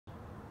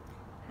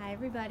Hi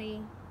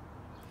everybody.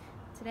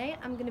 Today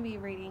I'm going to be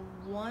reading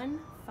One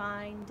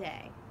Fine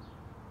Day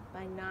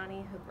by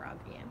Nonny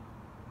Hogrogian.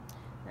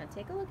 Now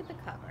take a look at the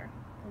cover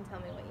and tell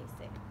me what you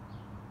see.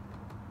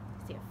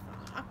 You see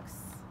a fox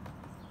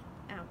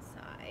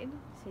outside,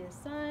 you see the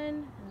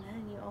sun, and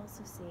then you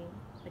also see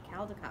the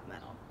Caldecott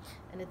medal.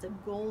 And it's a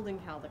golden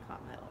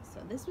Caldecott medal.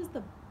 So this was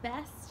the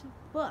best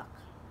book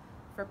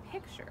for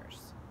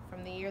pictures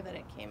from the year that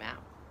it came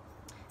out.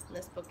 And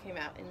this book came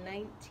out in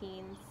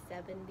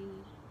 1971,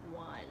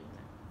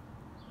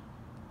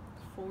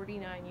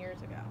 49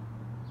 years ago.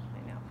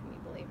 I know, can you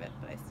believe it?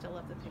 But I still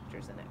love the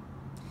pictures in it.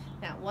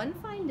 Now, One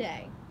Fine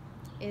Day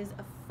is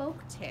a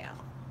folk tale.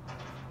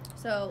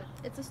 So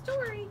it's a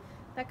story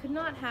that could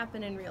not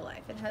happen in real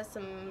life. It has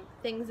some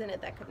things in it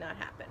that could not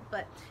happen,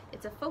 but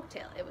it's a folk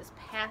tale. It was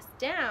passed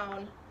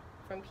down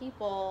from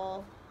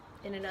people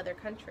in another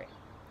country.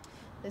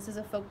 This is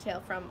a folk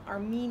tale from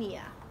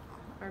Armenia.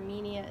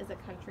 Armenia is a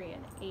country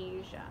in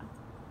Asia.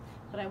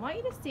 But I want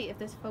you to see if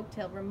this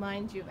folktale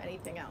reminds you of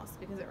anything else,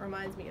 because it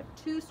reminds me of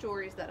two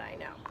stories that I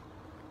know.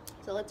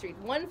 So let's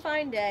read One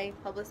Fine Day,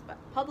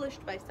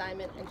 published by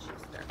Simon &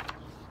 Schuster.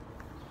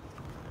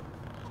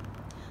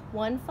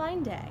 One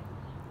fine day,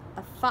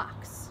 a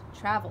fox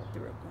traveled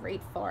through a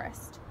great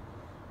forest.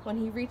 When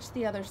he reached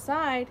the other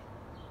side,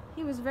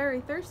 he was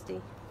very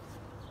thirsty.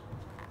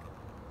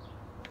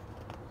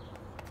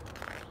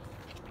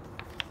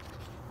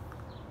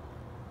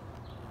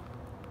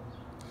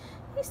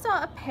 He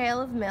saw a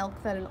pail of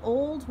milk that an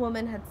old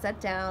woman had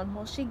set down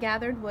while she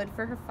gathered wood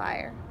for her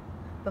fire.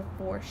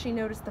 Before she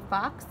noticed the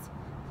fox,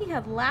 he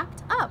had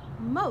lapped up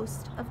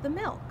most of the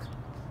milk.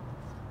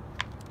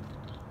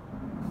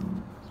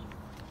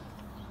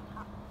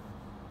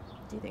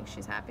 Do you think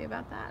she's happy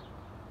about that?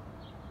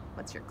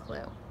 What's your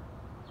clue?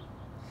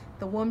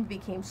 The woman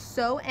became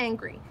so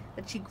angry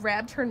that she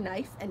grabbed her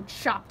knife and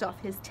chopped off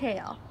his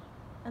tail,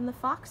 and the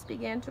fox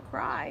began to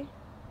cry.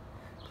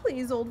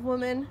 "Please, old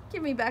woman,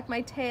 give me back my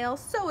tail,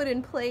 sew it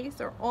in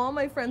place, or all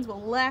my friends will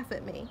laugh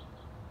at me."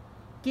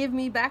 "Give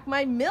me back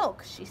my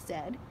milk," she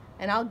said,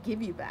 "and I'll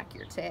give you back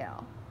your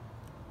tail."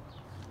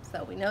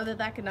 So we know that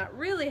that could not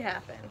really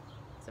happen.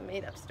 It's a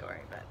made-up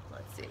story, but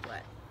let's see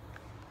what.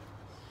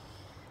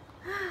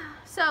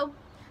 So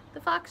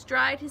the fox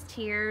dried his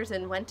tears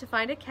and went to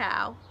find a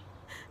cow.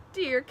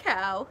 "Dear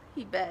cow,"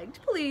 he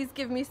begged, "please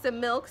give me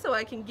some milk so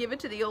I can give it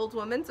to the old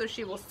woman so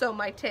she will sew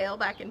my tail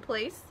back in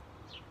place."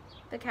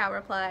 The cow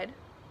replied,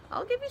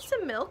 "I'll give you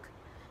some milk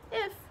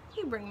if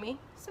you bring me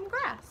some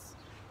grass."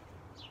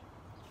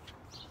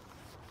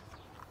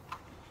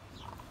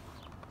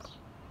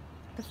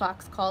 The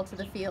fox called to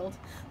the field,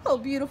 "Oh,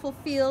 beautiful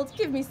field,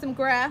 give me some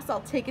grass.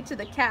 I'll take it to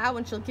the cow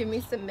and she'll give me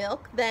some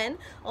milk. Then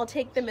I'll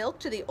take the milk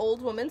to the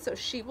old woman so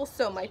she will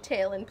sew my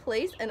tail in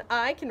place and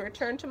I can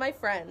return to my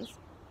friends."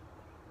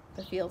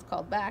 The field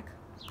called back,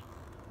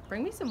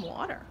 "Bring me some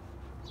water."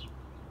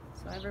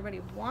 So everybody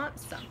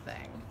wants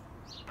something.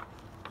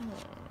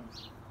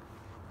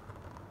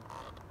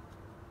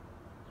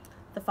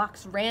 The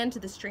fox ran to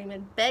the stream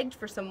and begged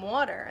for some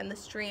water, and the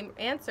stream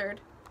answered,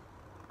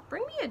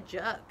 "Bring me a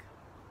jug."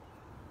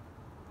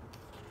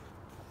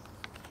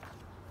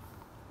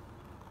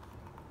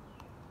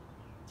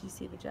 Do you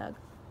see the jug?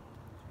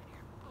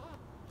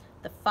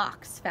 The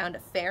fox found a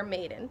fair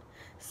maiden.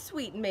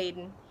 "Sweet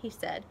maiden," he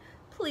said,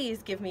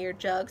 "please give me your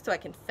jug so I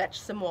can fetch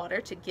some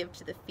water to give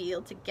to the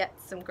field, to get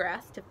some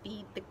grass, to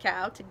feed the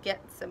cow, to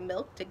get some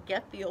milk, to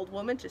get the old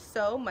woman to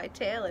sew my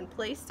tail in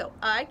place so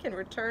I can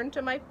return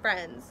to my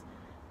friends."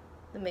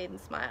 The maiden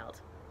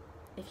smiled.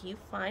 "If you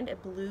find a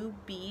blue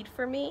bead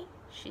for me,"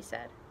 she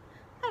said,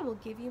 "I will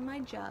give you my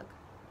jug."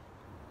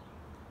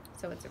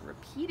 So it's a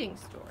repeating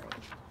story.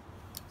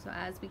 So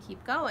as we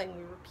keep going,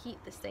 we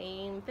repeat the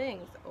same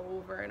things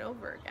over and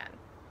over again.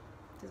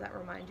 Does that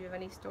remind you of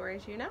any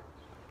stories you know?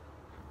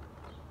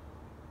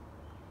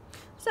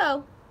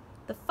 So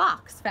the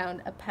fox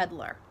found a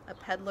peddler. A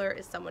peddler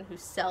is someone who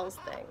sells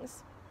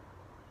things.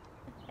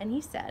 And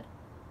he said,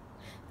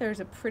 "There's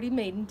a pretty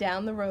maiden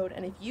down the road,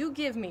 and if you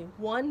give me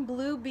one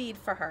blue bead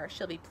for her,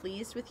 she'll be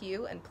pleased with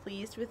you and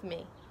pleased with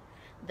me.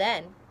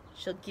 Then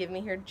she'll give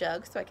me her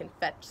jug so I can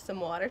fetch some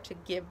water, to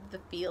give the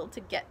field, to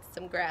get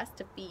some grass,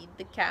 to feed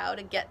the cow,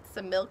 to get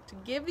some milk, to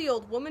give the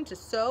old woman to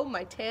sew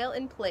my tail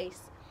in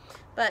place."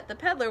 But the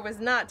peddler was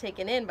not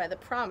taken in by the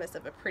promise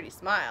of a pretty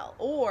smile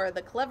or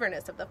the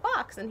cleverness of the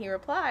fox, and he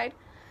replied,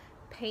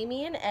 "Pay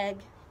me an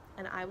egg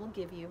and I will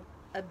give you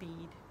a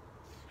bead."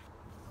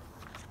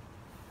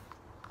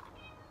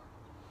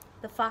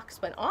 The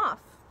fox went off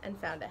and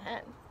found a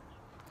hen.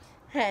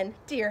 "Hen,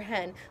 dear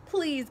hen,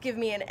 please give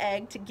me an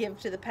egg to give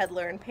to the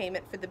peddler in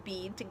payment for the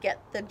bead, to get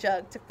the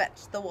jug, to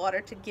fetch the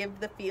water, to give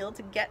the field,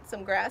 to get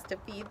some grass, to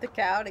feed the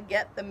cow, to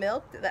get the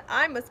milk that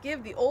I must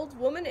give the old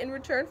woman in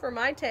return for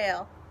my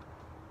tail."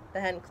 The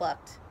hen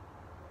clucked,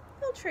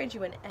 "I'll trade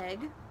you an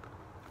egg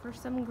for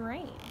some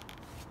grain."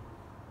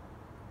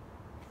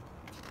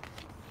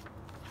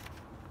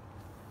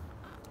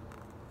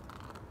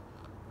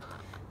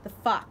 The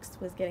fox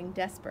was getting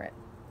desperate,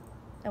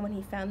 and when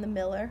he found the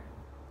miller,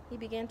 he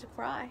began to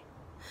cry.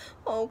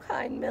 "Oh,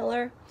 kind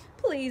miller,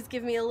 please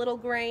give me a little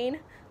grain.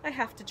 I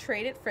have to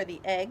trade it for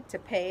the egg, to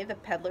pay the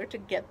peddler, to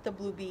get the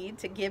blue bead,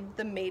 to give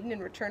the maiden in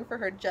return for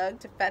her jug,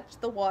 to fetch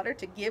the water,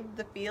 to give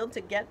the field,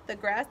 to get the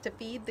grass, to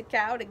feed the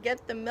cow, to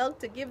get the milk,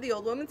 to give the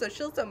old woman so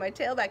she'll sew my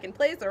tail back in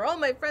place, or all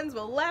my friends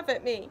will laugh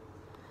at me."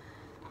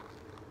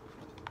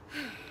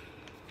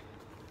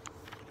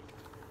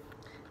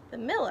 The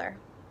miller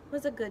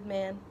was a good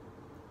man,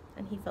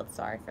 and he felt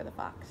sorry for the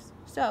fox.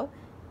 So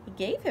he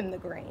gave him the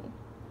grain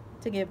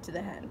to give to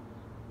the hen,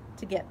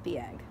 to get the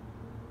egg,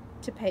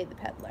 to pay the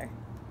peddler,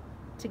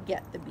 to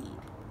get the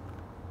bead.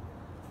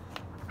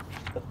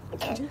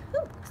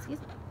 Excuse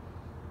me.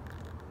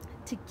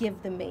 To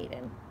give the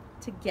maiden,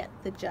 to get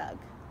the jug,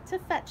 to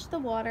fetch the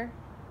water,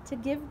 to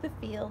give the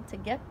field, to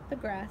get the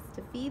grass,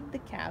 to feed the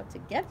cow, to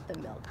get the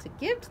milk, to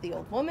give to the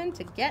old woman,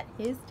 to get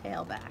his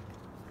tail back.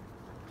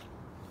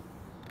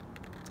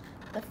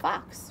 The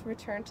fox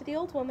returned to the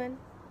old woman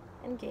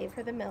and gave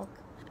her the milk.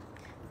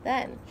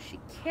 Then she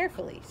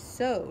carefully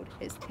sewed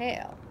his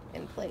tail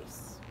in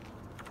place.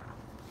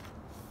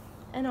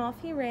 And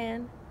off he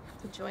ran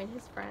to join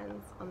his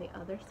friends on the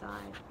other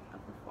side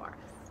of the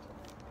forest.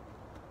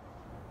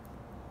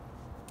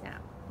 Now,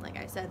 like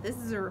I said, this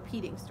is a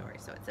repeating story,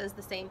 so it says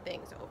the same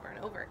things over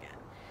and over again.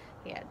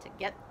 He had to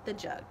get the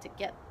jug, to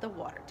get the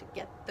water, to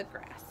get the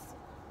grass.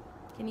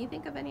 Can you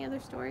think of any other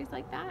stories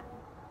like that?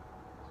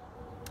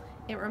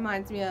 It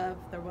reminds me of,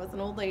 there was an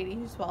old lady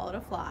who swallowed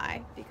a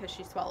fly because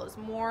she swallows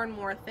more and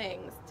more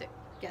things to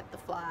get the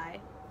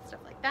fly, stuff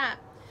like that.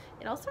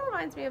 It also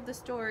reminds me of the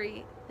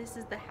story, "This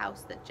is the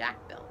house that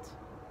Jack built."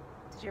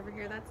 Did you ever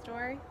hear that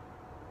story?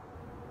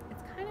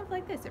 It's kind of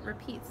like this. It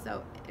repeats.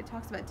 So it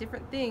talks about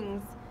different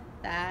things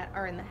that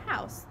are in the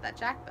house that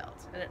Jack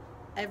built. And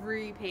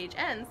every page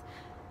ends,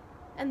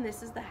 "And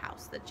this is the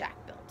house that Jack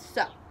built."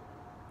 So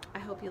I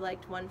hope you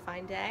liked One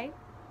Fine Day.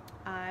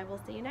 I will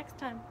see you next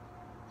time.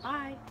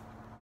 Bye.